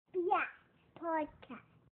podcast.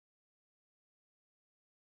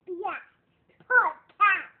 Yeah,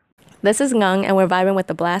 podcast. This is Ngung, and we're vibing with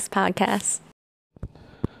the Blast Podcast.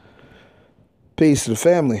 Peace to the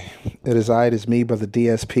family. It is me, Brother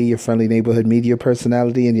DSP, your friendly neighborhood media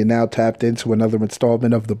personality, and you're now tapped into another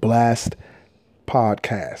installment of the Blast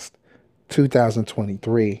Podcast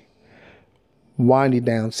 2023. Winding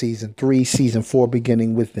down season 3, season 4,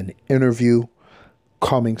 beginning with an interview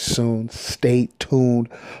coming soon. Stay tuned.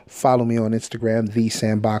 Follow me on Instagram, The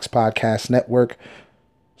Sandbox Podcast Network,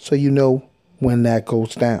 so you know when that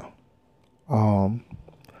goes down.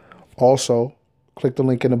 Also, click the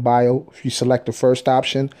link in the bio. If you select the first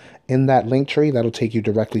option in that link tree, that'll take you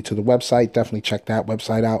directly to the website. Definitely check that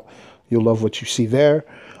website out. You'll love what you see there.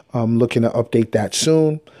 I'm looking to update that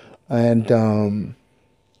soon. And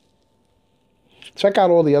check out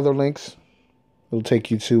all the other links. It'll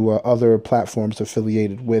take you to other platforms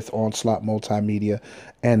affiliated with Onslaught Multimedia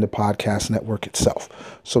and the podcast network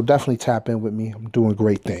itself. So definitely tap in with me. I'm doing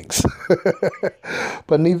great things.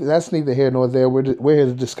 But that's neither here nor there. We're here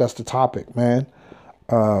to discuss the topic, man.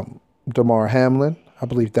 Damar Hamlin. I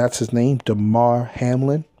believe that's his name, Damar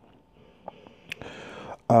Hamlin.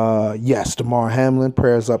 Yes, Damar Hamlin.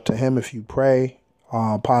 Prayers up to him if you pray.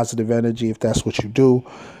 Positive energy if that's what you do.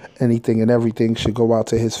 Anything and everything should go out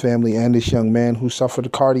to his family and this young man who suffered a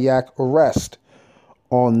cardiac arrest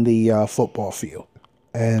on the football field.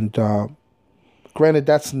 And granted,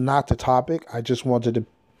 that's not the topic. I just wanted to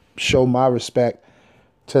show my respect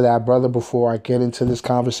to that brother before I get into this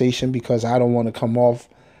conversation, because I don't want to come off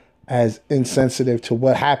as insensitive to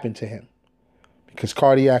what happened to him, because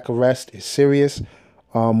cardiac arrest is serious.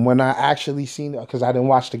 When I actually seen it, because I didn't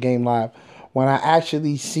watch the game live, when I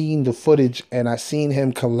actually seen the footage and I seen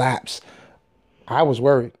him collapse, I was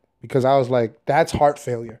worried, because I was like, that's heart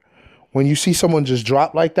failure. When you see someone just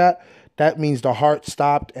drop like that, that means the heart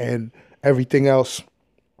stopped and everything else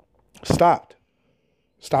stopped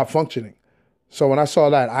functioning. So when I saw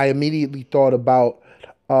that, I immediately thought about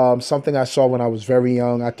something I saw when I was very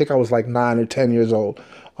young. I think I was like 9 or 10 years old.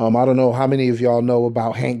 I don't know how many of y'all know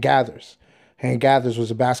about Hank Gathers. Hank Gathers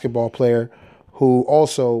was a basketball player who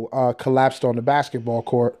also collapsed on the basketball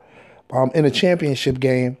court in a championship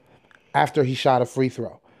game after he shot a free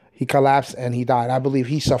throw. He collapsed and he died. I believe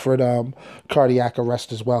he suffered cardiac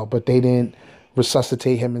arrest as well, but they didn't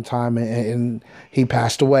resuscitate him in time, and he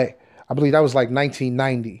passed away. I believe that was like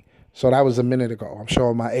 1990, so that was a minute ago. I'm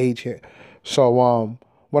showing my age here. So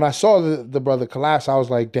when I saw the brother collapse, I was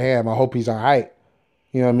like, damn, I hope he's all right.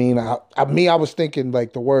 You know what I mean? I was thinking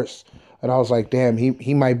like the worst. And I was like, damn,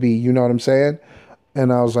 he might be, you know what I'm saying?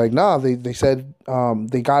 And I was like, nah, they said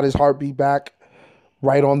they got his heartbeat back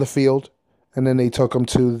right on the field. And then they took him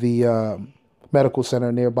to the medical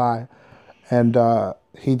center nearby. And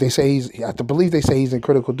they say he's in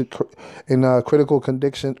critical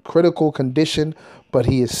condition, but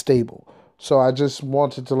he is stable. So I just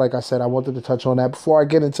wanted to, like I said, I wanted to touch on that before I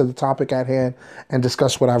get into the topic at hand and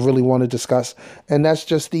discuss what I really want to discuss. And that's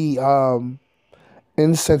just the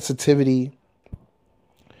insensitivity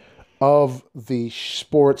of the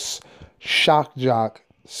sports shock jock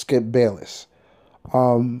Skip Bayless.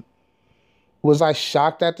 Was I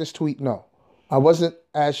shocked at this tweet? No. I wasn't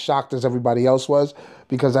as shocked as everybody else was,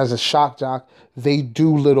 because as a shock jock, they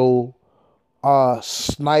do little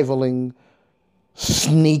sniveling,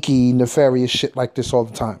 sneaky, nefarious shit like this all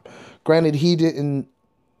the time. Granted, he didn't...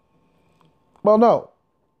 Well, no.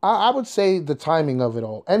 I would say the timing of it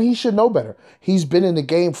all. And he should know better. He's been in the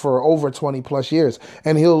game for over 20 plus years.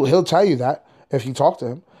 And he'll tell you that if you talk to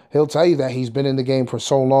him. He'll tell you that he's been in the game for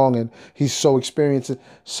so long and he's so experienced.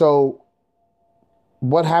 So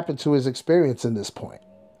what happened to his experience at this point?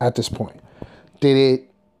 Did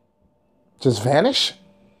it just vanish?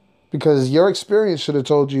 Because your experience should have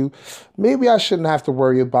told you, maybe I shouldn't have to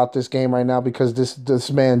worry about this game right now, because this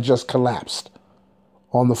man just collapsed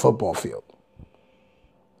on the football field.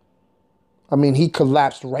 I mean, he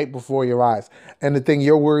collapsed right before your eyes. And the thing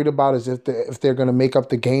you're worried about is if they're going to make up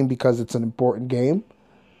the game because it's an important game.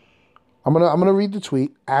 I'm gonna read the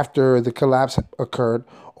tweet after the collapse occurred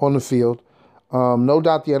on the field. No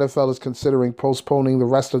doubt the NFL is considering postponing the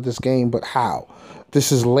rest of this game, but how?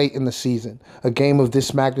 This is late in the season. A game of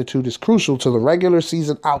this magnitude is crucial to the regular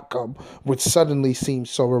season outcome, which suddenly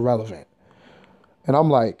seems so irrelevant. And I'm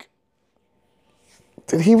like,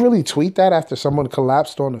 did he really tweet that after someone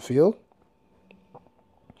collapsed on the field?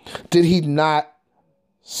 Did he not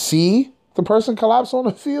see the person collapse on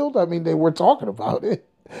the field? I mean, they were talking about it.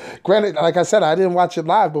 Granted, like I said, I didn't watch it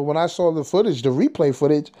live, but when I saw the footage, the replay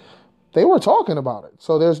footage, they were talking about it.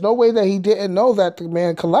 So there's no way that he didn't know that the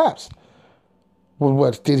man collapsed. Well,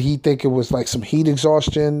 what did he think it was like some heat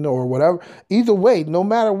exhaustion or whatever? Either way, no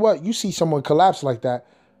matter what, you see someone collapse like that,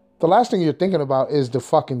 the last thing you're thinking about is the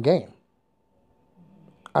fucking game.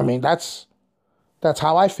 I mean, that's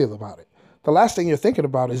how I feel about it. The last thing you're thinking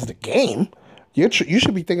about is the game. You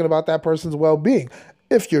should be thinking about that person's well-being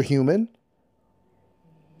if you're human.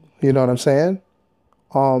 You know what I'm saying?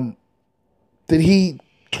 Did he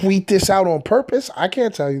tweet this out on purpose? I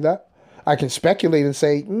can't tell you that. I can speculate and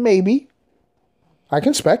say maybe. I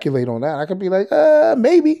can speculate on that. I could be like,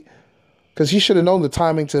 maybe. Because he should have known the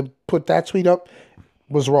timing to put that tweet up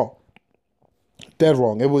was wrong. Dead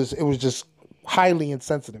wrong. It was just highly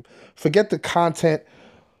insensitive. Forget the content,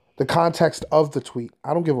 the context of the tweet.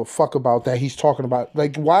 I don't give a fuck about that. He's talking about,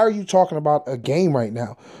 like, why are you talking about a game right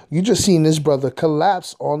now? You just seen this brother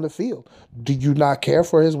collapse on the field. Do you not care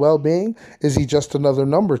for his well-being? Is he just another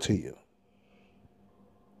number to you?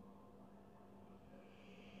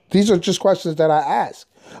 These are just questions that I ask.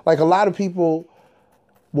 Like, a lot of people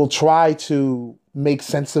will try to make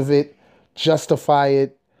sense of it, justify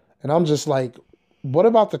it, and I'm just like, what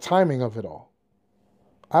about the timing of it all?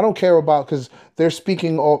 I don't care about, because they're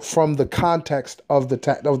speaking from the context of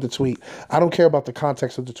the tweet. I don't care about the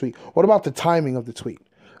context of the tweet. What about the timing of the tweet?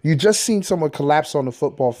 You just seen someone collapse on the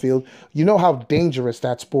football field. You know how dangerous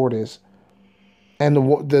that sport is. And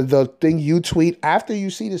the thing you tweet after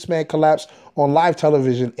you see this man collapse on live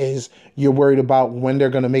television is you're worried about when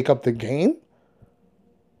they're going to make up the game?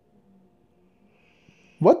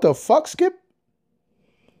 What the fuck, Skip?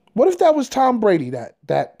 What if that was Tom Brady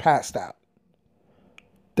that passed out?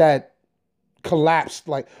 That collapsed?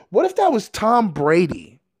 Like, what if that was Tom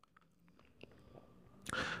Brady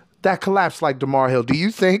that collapsed like DeMar Hill? Do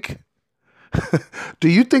you think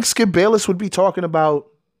Skip Bayless would be talking about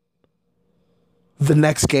the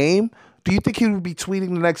next game? Do you think he would be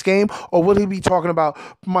tweeting the next game? Or would he be talking about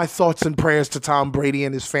my thoughts and prayers to Tom Brady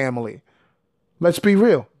and his family? Let's be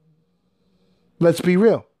real. Let's be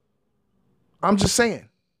real. I'm just saying.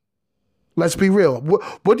 Let's be real.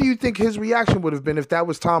 What do you think his reaction would have been if that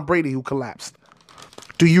was Tom Brady who collapsed?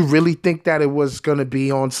 Do you really think that it was going to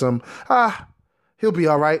be on some, he'll be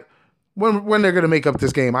all right? When they're going to make up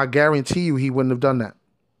this game, I guarantee you he wouldn't have done that.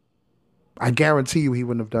 I guarantee you he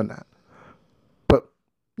wouldn't have done that. But,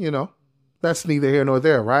 you know, that's neither here nor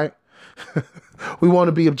there, right? We want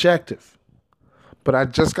to be objective. But I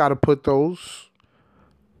just got to put those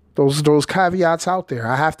caveats out there.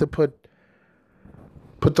 I have to put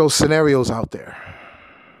those scenarios out there.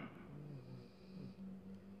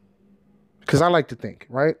 Because I like to think,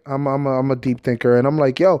 right? I'm a deep thinker, and I'm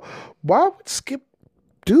like, yo, why would Skip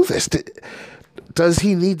do this? Does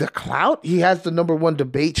he need the clout? He has the #1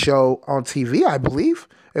 debate show on TV, I believe.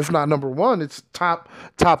 If not #1, it's top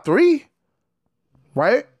 3,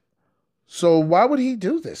 right? So why would he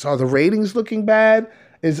do this? Are the ratings looking bad?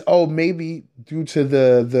 Maybe due to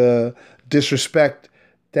the disrespect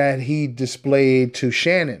that he displayed to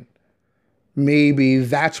Shannon. Maybe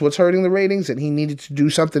that's what's hurting the ratings and he needed to do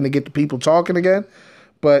something to get the people talking again.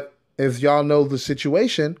 But if y'all know the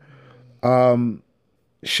situation, Shannon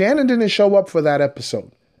didn't show up for that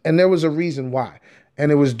episode. And there was a reason why.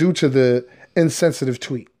 And it was due to the insensitive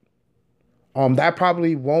tweet. That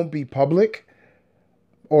probably won't be public.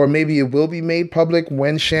 Or maybe it will be made public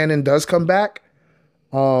when Shannon does come back.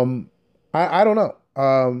 I don't know.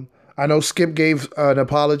 I know Skip gave an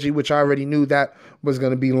apology, which I already knew that was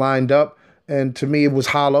going to be lined up. And to me, it was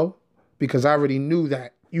hollow because I already knew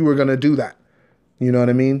that you were going to do that. You know what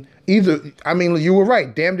I mean? You were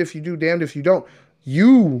right. Damned if you do, damned if you don't.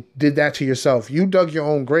 You did that to yourself. You dug your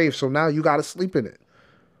own grave, so now you got to sleep in it.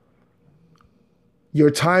 Your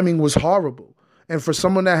timing was horrible. And for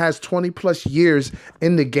someone that has 20 plus years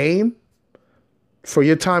in the game, for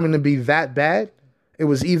your timing to be that bad, it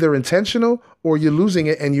was either intentional or you're losing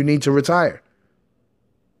it and you need to retire.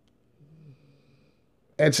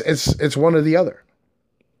 It's one or the other.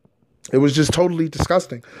 It was just totally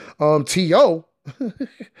disgusting. T.O.,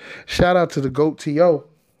 shout out to the GOAT T.O.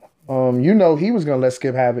 You know he was going to let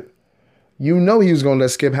Skip have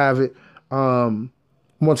it.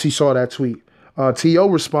 Once he saw that tweet. T.O.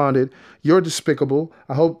 responded, "You're despicable.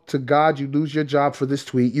 I hope to God you lose your job for this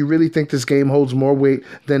tweet. You really think this game holds more weight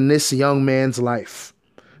than this young man's life?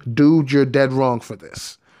 Dude, you're dead wrong for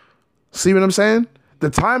this." See what I'm saying? The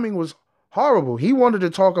timing was horrible. He wanted to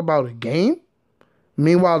talk about a game.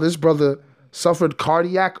 Meanwhile, this brother suffered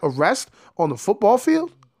cardiac arrest on the football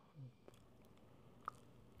field.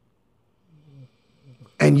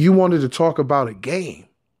 And you wanted to talk about a game.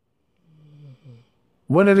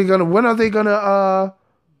 When are they gonna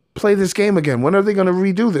play this game again? When are they gonna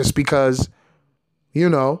redo this? Because,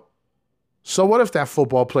 so what if that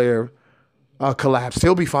football player collapsed.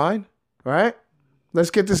 He'll be fine, right?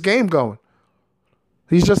 Let's get this game going.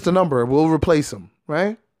 He's just a number. We'll replace him,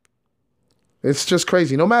 right? It's just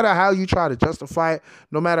crazy. No matter how you try to justify it,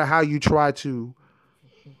 no matter how you try to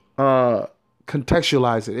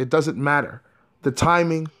contextualize it, it doesn't matter. The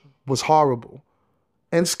timing was horrible.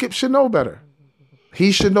 And Skip should know better.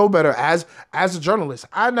 He should know better as a journalist.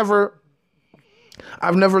 I've never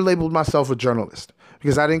labeled myself a journalist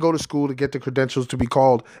because I didn't go to school to get the credentials to be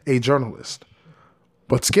called a journalist.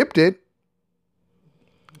 But Skip did.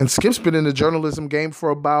 And Skip's been in the journalism game for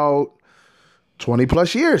about 20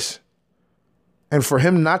 plus years. And for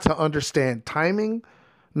him not to understand timing,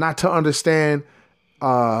 not to understand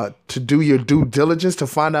to do your due diligence to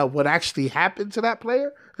find out what actually happened to that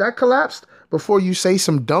player that collapsed before you say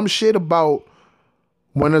some dumb shit about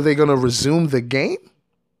when are they going to resume the game,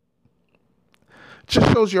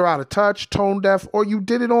 just shows you're out of touch, tone deaf, or you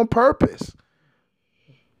did it on purpose.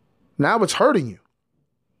 Now it's hurting you.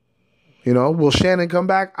 You know, will Shannon come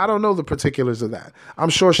back? I don't know the particulars of that. I'm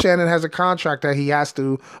sure Shannon has a contract that he has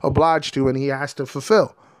to oblige to and he has to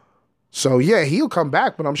fulfill. So, yeah, he'll come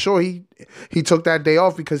back, but I'm sure he took that day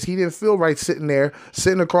off because he didn't feel right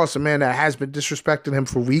sitting across a man that has been disrespecting him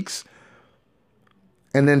for weeks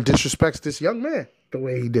and then disrespects this young man the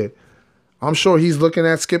way he did. I'm sure he's looking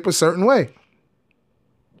at Skip a certain way.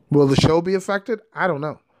 Will the show be affected? I don't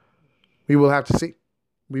know. We will have to see.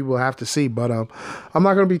 But I'm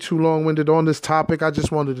not going to be too long-winded on this topic. I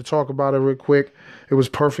just wanted to talk about it real quick. It was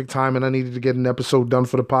perfect time, and I needed to get an episode done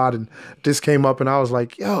for the pod, and this came up, and I was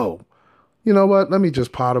like, yo, you know what? Let me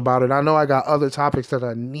just pod about it. I know I got other topics that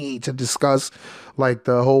I need to discuss, like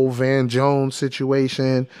the whole Van Jones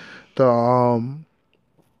situation,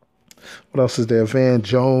 what else is there? Van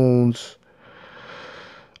Jones.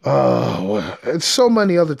 It's so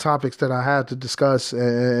many other topics that I had to discuss,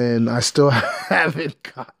 and I still haven't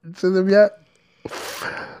gotten to them yet.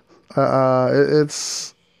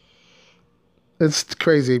 It's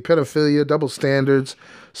crazy. Pedophilia, double standards,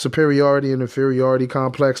 superiority and inferiority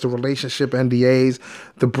complex, the relationship NDAs,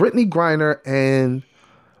 the Brittany Griner and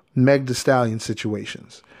Meg Thee Stallion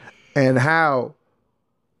situations, and how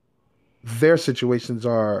their situations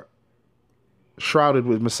are shrouded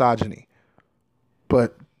with misogyny.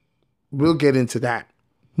 But we'll get into that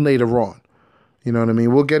later on. You know what I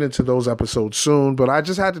mean? We'll get into those episodes soon. But I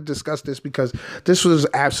just had to discuss this because this was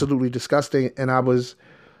absolutely disgusting. And I was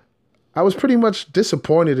pretty much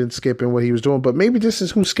disappointed in Skip and what he was doing. But maybe this is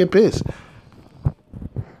who Skip is.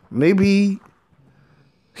 Maybe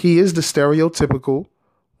he is the stereotypical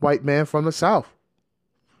white man from the South.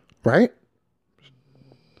 Right?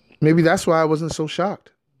 Maybe that's why I wasn't so shocked.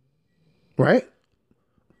 Right?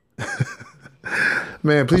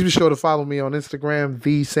 Man, please be sure to follow me on Instagram,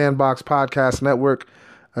 The Sandbox Podcast Network.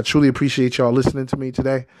 I truly appreciate y'all listening to me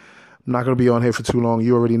today. I'm not going to be on here for too long.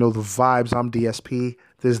 You already know the vibes. I'm DSP.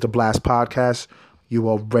 This is the Blast Podcast. You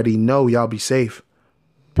already know. Y'all be safe.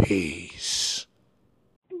 Peace.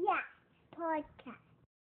 Yeah, podcast.